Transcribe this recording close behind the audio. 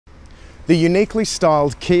The uniquely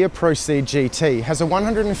styled Kia Pro-cee'd GT has a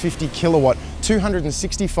 150 kilowatt,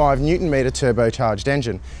 265 Newton-metre turbocharged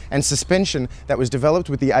engine and suspension that was developed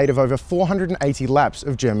with the aid of over 480 laps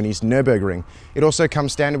of Germany's Nurburgring. It also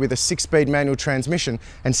comes standard with a 6-speed manual transmission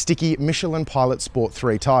and sticky Michelin Pilot Sport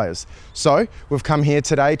 3 tyres. So we've come here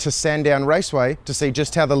today to Sandown Raceway to see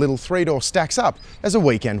just how the little three-door stacks up as a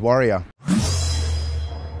weekend warrior.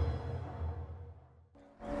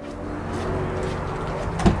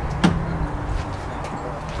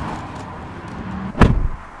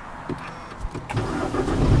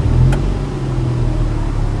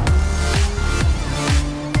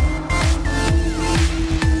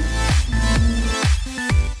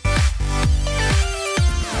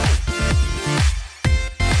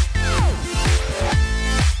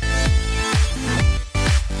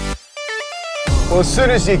 Well, as soon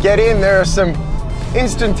as you get in, there are some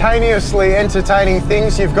instantaneously entertaining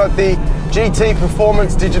things. You've got the GT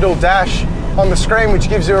Performance Digital Dash on the screen, which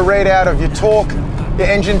gives you a readout of your torque, your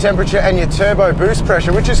engine temperature and your turbo boost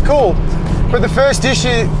pressure, which is cool. But the first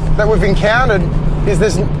issue that we've encountered is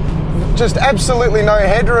there's just absolutely no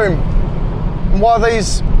headroom. And while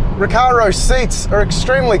these Recaro seats are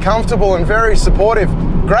extremely comfortable and very supportive,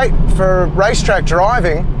 great for racetrack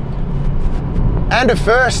driving and a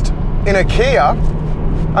first in a Kia,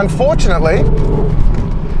 unfortunately,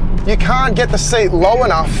 you can't get the seat low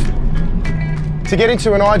enough to get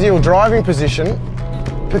into an ideal driving position,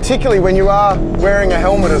 particularly when you are wearing a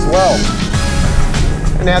helmet as well.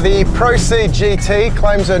 Now, the Pro-cee'd GT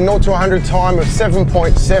claims a 0 to 100 time of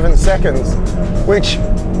 7.7 seconds, which,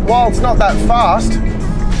 while it's not that fast,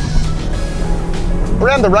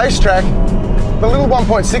 around the racetrack, the little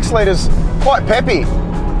 1.6 litres quite peppy.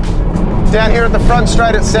 Down here at the front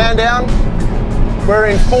straight at Sandown, we're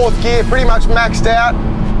in 4th gear, pretty much maxed out,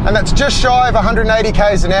 and that's just shy of 180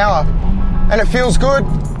 k's an hour. And it feels good.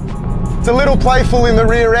 It's a little playful in the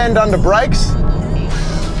rear end under brakes,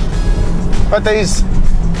 but these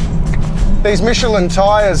Michelin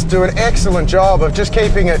tyres do an excellent job of just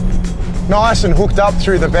keeping it nice and hooked up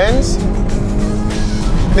through the bends.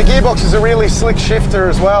 The gearbox is a really slick shifter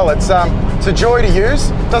as well. It's a joy to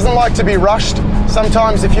use. Doesn't like to be rushed.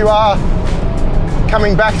 Sometimes if you are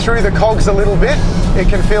coming back through the cogs a little bit, it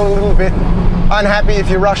can feel a little bit unhappy if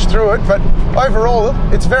you rush through it, but overall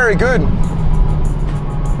it's very good.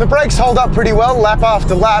 The brakes hold up pretty well lap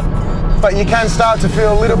after lap, but you can start to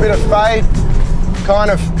feel a little bit of fade kind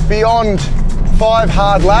of beyond 5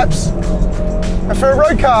 hard laps. And for a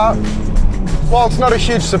road car, while it's not a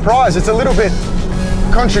huge surprise, it's a little bit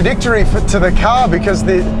contradictory to the car, because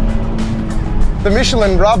the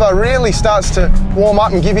Michelin rubber really starts to warm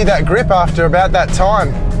up and give you that grip after about that time.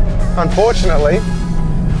 Unfortunately,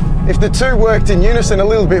 if the two worked in unison a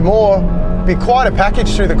little bit more, it'd be quite a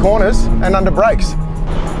package through the corners and under brakes.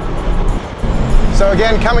 So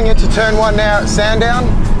again, coming into turn 1 now at Sandown,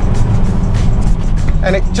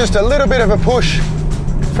 and just a little bit of a push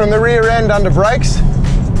from the rear end under brakes.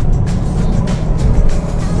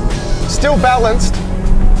 Still balanced,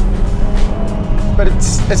 but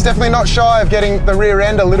it's definitely not shy of getting the rear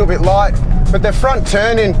end a little bit light, but the front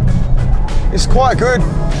turn in is quite good.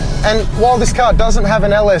 And while this car doesn't have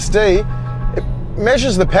an LSD, it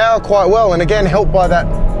measures the power quite well, and again helped by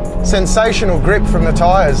that sensational grip from the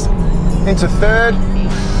tyres. Into 3rd,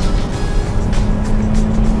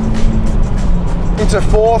 into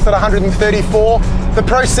 4th at 134. The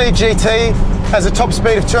Pro-cee'd GT has a top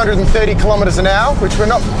speed of 230 kilometers an hour, which we're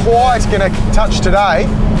not quite going to touch today.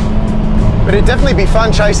 But it'd definitely be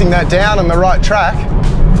fun chasing that down on the right track.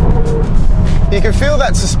 You can feel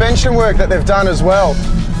that suspension work that they've done as well.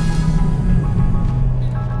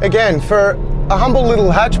 Again, for a humble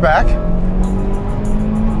little hatchback,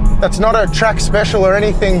 that's not a track special or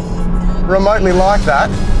anything remotely like that.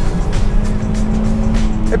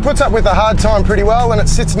 It puts up with the hard time pretty well, and it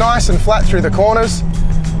sits nice and flat through the corners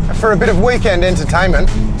for a bit of weekend entertainment.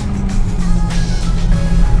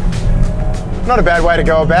 Not a bad way to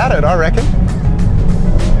go about it, I reckon.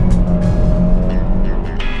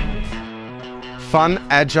 Fun,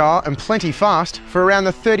 agile and plenty fast. For around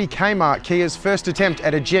the 30k mark, Kia's first attempt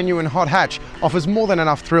at a genuine hot hatch offers more than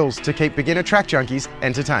enough thrills to keep beginner track junkies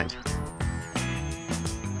entertained.